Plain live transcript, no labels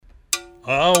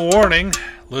Warning,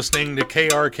 listening to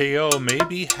KRKO may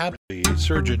be happy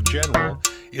Surgeon General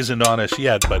isn't on us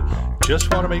yet, but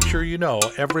just want to make sure you know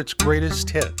Everett's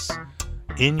greatest hits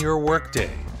in your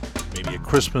workday. Maybe a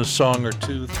Christmas song or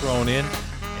two thrown in,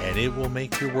 and it will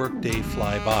make your workday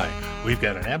fly by. We've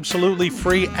got an absolutely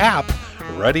free app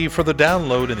ready for the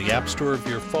download in the App Store of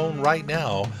your phone right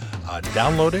now.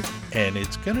 Download it, and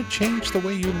it's going to change the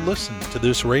way you listen to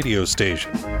this radio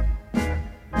station.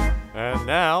 And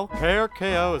now,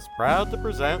 KRKO is proud to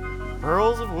present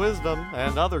Pearls of Wisdom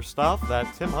and other stuff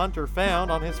that Tim Hunter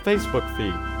found on his Facebook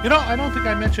feed. You know, I don't think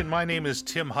I mentioned my name is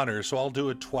Tim Hunter, so I'll do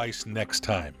it twice next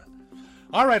time.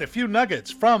 All right, a few nuggets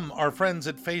from our friends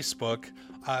at Facebook,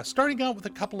 starting out with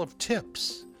a couple of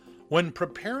tips. When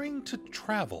preparing to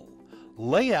travel,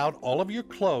 lay out all of your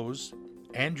clothes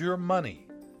and your money.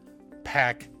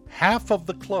 Pack half of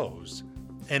the clothes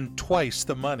and twice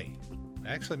the money.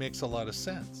 Actually makes a lot of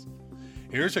sense.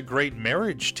 Here's a great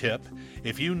marriage tip.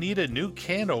 If you need a new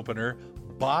can opener,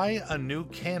 buy a new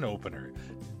can opener.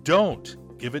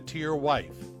 Don't give it to your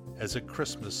wife as a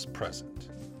Christmas present.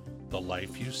 The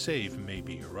life you save may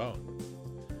be your own.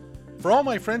 For all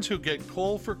my friends who get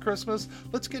coal for Christmas,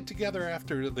 let's get together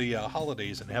after the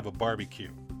holidays and have a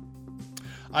barbecue.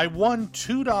 I won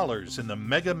 $2 in the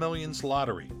Mega Millions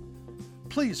lottery.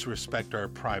 Please respect our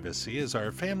privacy as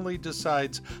our family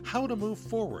decides how to move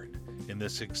forward in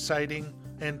this exciting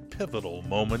and pivotal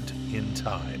moment in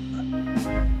time.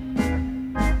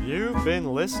 You've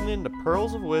been listening to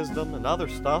Pearls of Wisdom and other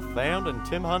stuff found in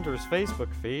Tim Hunter's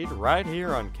Facebook feed right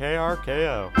here on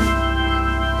KRKO.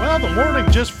 Well, the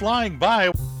morning just flying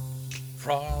by.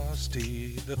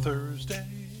 Frosty the Thursday.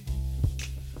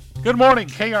 Good morning,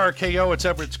 KRKO. It's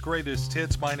Everett's greatest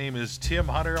hits. My name is Tim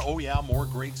Hunter. Oh yeah, more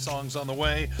great songs on the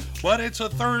way. But it's a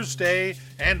Thursday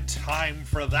and time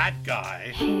for that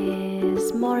guy.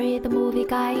 Here's Maury the movie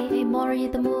guy. Hey, Maury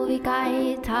the movie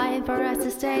guy. Time for us to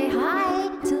say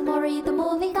hi to Maury the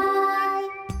movie guy.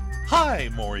 Hi,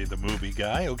 Maury the movie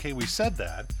guy. Okay, we said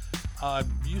that.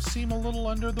 You seem a little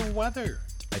under the weather.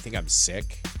 I think I'm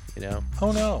sick, you know.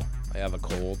 Oh no. I have a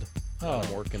cold.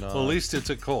 I'm working on. Well, at least it's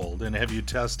a cold. And have you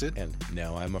tested? And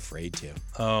no, I'm afraid to.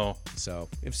 Oh. So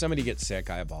if somebody gets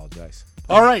sick, I apologize.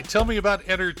 All right, tell me about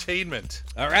entertainment.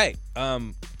 All right.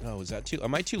 Oh, is that too?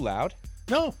 Am I too loud?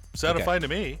 No, sounded fine to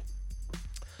me.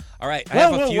 All right.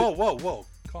 Whoa.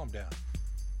 Calm down.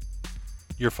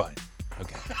 You're fine.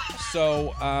 Okay.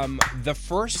 So the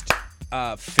first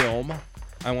film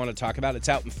I want to talk about, it's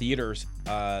out in theaters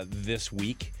this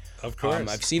week. Of course.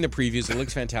 I've seen the previews. It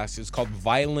looks fantastic. It's called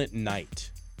Violent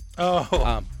Night.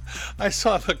 Oh, I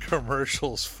saw the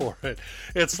commercials for it.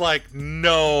 It's like,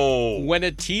 no. When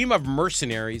a team of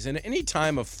mercenaries, and any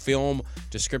time a film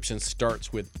description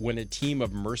starts with when a team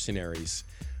of mercenaries,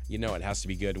 you know it has to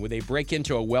be good. When they break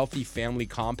into a wealthy family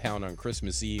compound on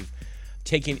Christmas Eve,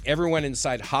 taking everyone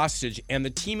inside hostage, and the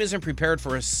team isn't prepared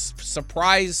for a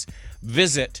surprise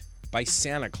visit by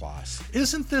Santa Claus.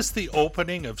 Isn't this the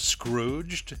opening of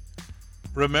Scrooged?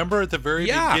 Remember at the very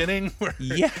beginning where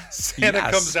Santa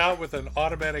comes out with an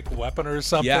automatic weapon or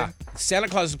something? Yeah. Santa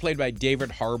Claus is played by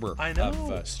David Harbour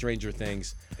of Stranger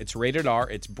Things. It's rated R.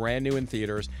 It's brand new in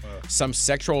theaters. Some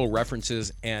sexual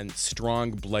references and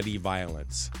strong bloody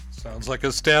violence. Sounds like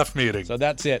a staff meeting. So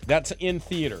that's it. That's in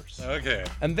theaters. Okay.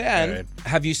 And then,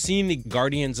 have you seen the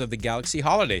Guardians of the Galaxy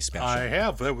holiday special? I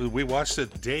have. We watched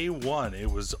it day one. It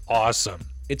was awesome.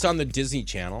 It's on the Disney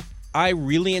Channel. I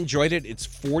really enjoyed it. It's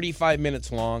 45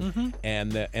 minutes long,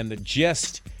 and the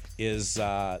gist is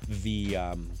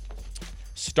the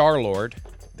Star-Lord,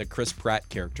 the Chris Pratt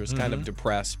character, is kind of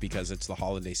depressed because it's the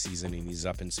holiday season and he's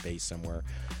up in space somewhere,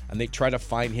 and they try to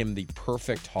find him the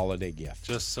perfect holiday gift.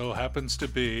 Just so happens to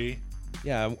be.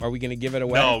 Yeah, are we going to give it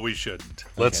away? No, we shouldn't.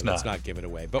 Let's not give it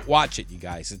away. But watch it, you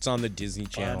guys. It's on the Disney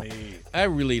Channel. Funny. I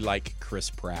really like Chris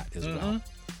Pratt as well.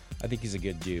 I think he's a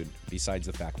good dude, besides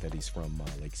the fact that he's from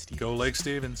Lake Stevens. Go Lake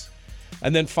Stevens.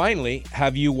 And then finally,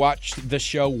 have you watched the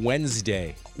show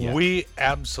Wednesday? Yeah. We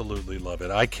absolutely love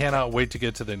it. I cannot wait to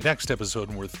get to the next episode,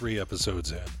 and we're 3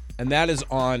 episodes in. And that is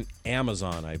on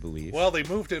Amazon, I believe. Well, they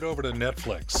moved it over to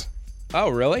Netflix. Oh,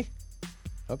 really?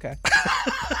 Okay.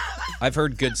 I've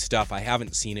heard good stuff. I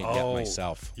haven't seen it yet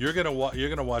myself. You're gonna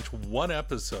watch 1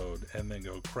 episode and then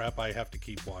go, crap, I have to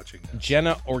keep watching this.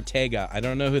 Jenna Ortega. I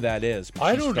don't know who that is. But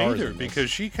I don't either,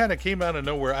 because she kind of came out of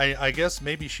nowhere. I guess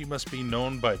maybe she must be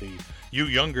known by you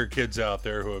younger kids out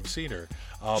there who have seen her.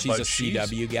 She's a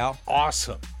CW gal?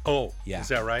 Awesome. Oh, yeah. Is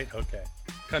that right? Okay.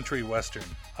 Country Western.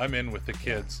 I'm in with the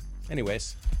kids.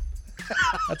 Anyways.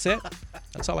 That's it.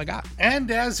 That's all I got.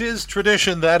 And as is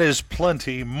tradition, that is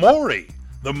plenty. Maury,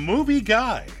 the movie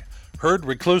guy, Heard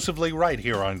reclusively right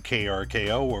here on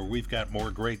KRKO, where we've got more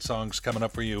great songs coming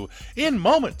up for you in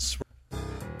moments.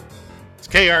 It's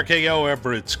KRKO,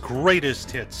 Everett's greatest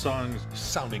hit songs,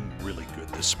 sounding really good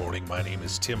this morning. My name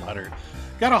is Tim Hunter.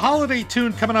 Got a holiday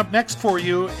tune coming up next for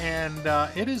you, and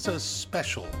it is a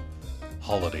special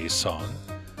holiday song.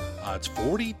 It's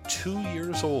 42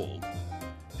 years old,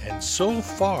 and so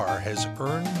far has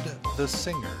earned the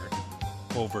singer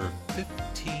over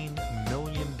 $15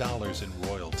 million in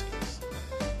royalties.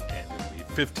 And it'll be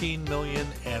 $15 million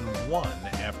and one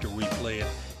after we play it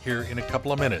here in a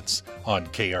couple of minutes on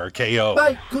KRKO.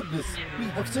 My goodness, we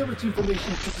have so much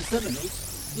information to disseminate.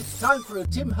 It's time for a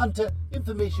Tim Hunter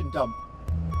information dump.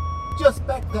 Just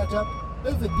back that up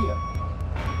over here.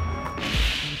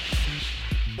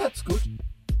 That's good.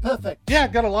 Perfect. Yeah,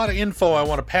 got a lot of info I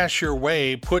want to pass your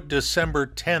way. Put December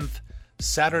 10th,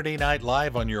 Saturday Night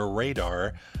Live on your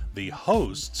radar. The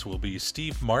hosts will be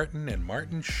Steve Martin and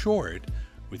Martin Short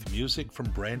with music from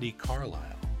Brandi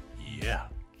Carlile. Yeah.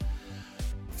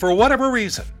 For whatever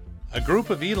reason, a group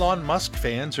of Elon Musk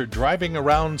fans are driving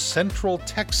around central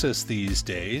Texas these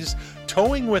days,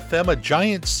 towing with them a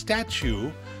giant statue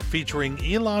featuring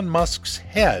Elon Musk's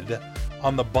head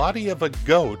on the body of a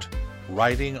goat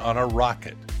riding on a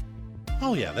rocket.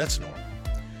 Oh yeah, that's normal.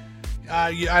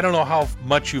 I don't know how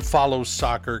much you follow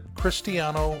soccer.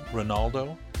 Cristiano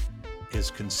Ronaldo is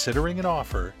considering an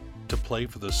offer to play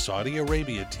for the Saudi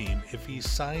Arabia team. If he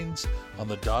signs on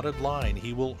the dotted line,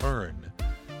 he will earn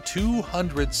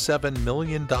 $207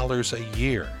 million a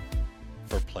year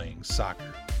for playing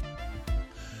soccer.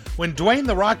 When Dwayne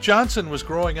 "The Rock" Johnson was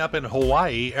growing up in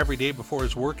Hawaii, every day before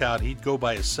his workout, he'd go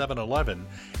by a 7-Eleven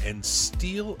and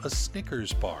steal a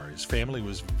Snickers bar. His family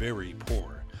was very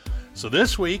poor. So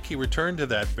this week, he returned to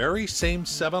that very same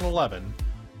 7-Eleven,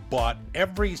 bought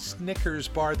every Snickers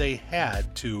bar they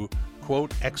had to,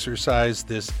 quote, exorcise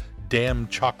this damn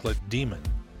chocolate demon,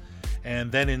 and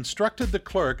then instructed the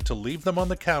clerk to leave them on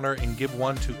the counter and give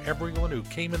one to everyone who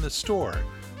came in the store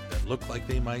that looked like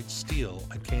they might steal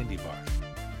a candy bar.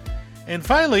 And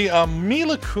finally,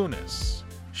 Mila Kunis.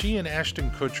 She and Ashton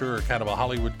Kutcher are kind of a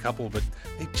Hollywood couple, but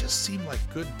they just seem like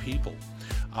good people.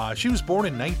 She was born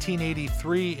in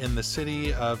 1983 in the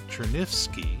city of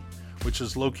Chernivtsi, which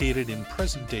is located in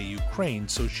present-day Ukraine,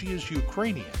 so she is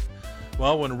Ukrainian.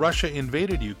 Well, when Russia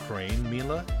invaded Ukraine,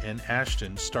 Mila and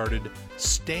Ashton started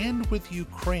Stand With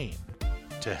Ukraine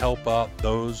to help out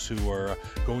those who are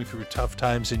going through tough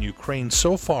times in Ukraine.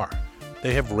 So far,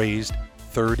 they have raised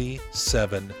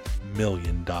 $37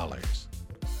 million.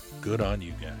 Good on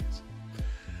you guys.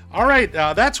 All right,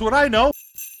 that's what I know.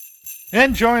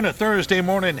 Enjoying a Thursday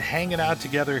morning hanging out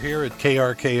together here at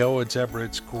KRKO. It's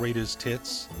Everett's greatest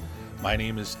hits. My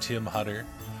name is Tim Hunter.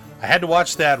 I had to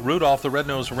watch that Rudolph the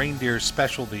Red-Nosed Reindeer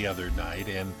special the other night,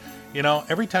 and you know,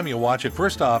 every time you watch it,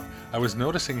 first off, I was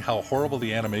noticing how horrible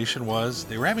the animation was.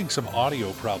 They were having some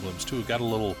audio problems too. It got a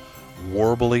little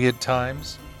warbly at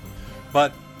times.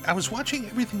 But I was watching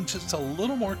everything just a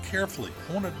little more carefully.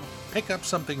 I wanted to pick up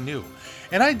something new.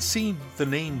 And I'd seen the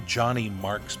name Johnny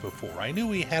Marks before. I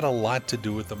knew he had a lot to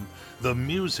do with the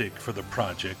music for the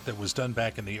project that was done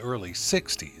back in the early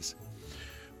 60s.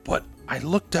 But I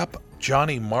looked up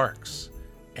Johnny Marks,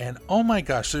 and oh my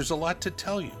gosh, there's a lot to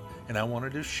tell you. And I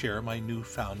wanted to share my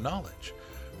newfound knowledge.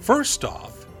 First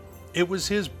off, it was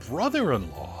his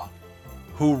brother-in-law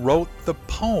who wrote the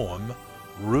poem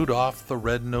Rudolph the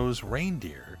Red-Nosed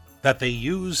Reindeer that they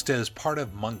used as part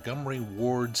of Montgomery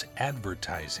Ward's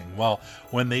advertising. Well,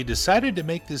 when they decided to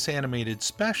make this animated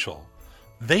special,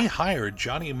 they hired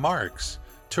Johnny Marks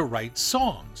to write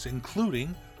songs,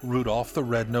 including Rudolph the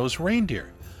Red-Nosed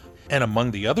Reindeer. And among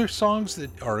the other songs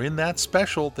that are in that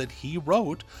special that he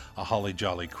wrote, A Holly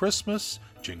Jolly Christmas,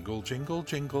 Jingle, Jingle,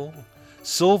 Jingle,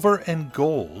 Silver and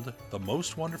Gold, The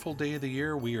Most Wonderful Day of the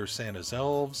Year, We Are Santa's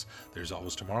Elves, There's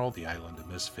Always Tomorrow, The Island of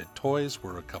Misfit Toys,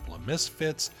 We're a Couple of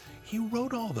Misfits. He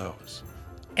wrote all those.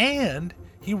 And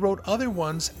he wrote other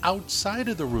ones outside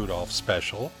of the Rudolph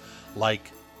special,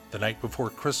 like The Night Before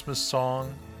Christmas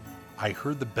song, I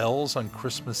Heard the Bells on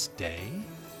Christmas Day,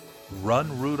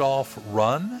 Run Rudolph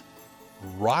Run,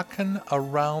 Rockin'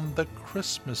 Around the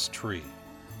Christmas Tree.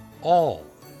 All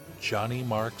Johnny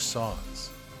Marks songs.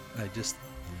 And I just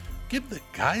give the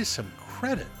guy some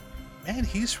credit. Man,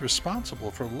 he's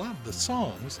responsible for a lot of the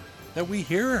songs that we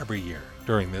hear every year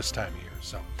during this time of year.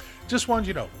 So just wanted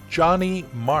you to know, Johnny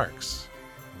Marks.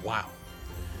 Wow.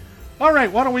 All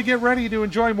right, why don't we get ready to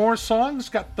enjoy more songs?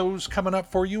 Got those coming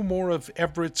up for you. More of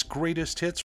Everett's greatest hits.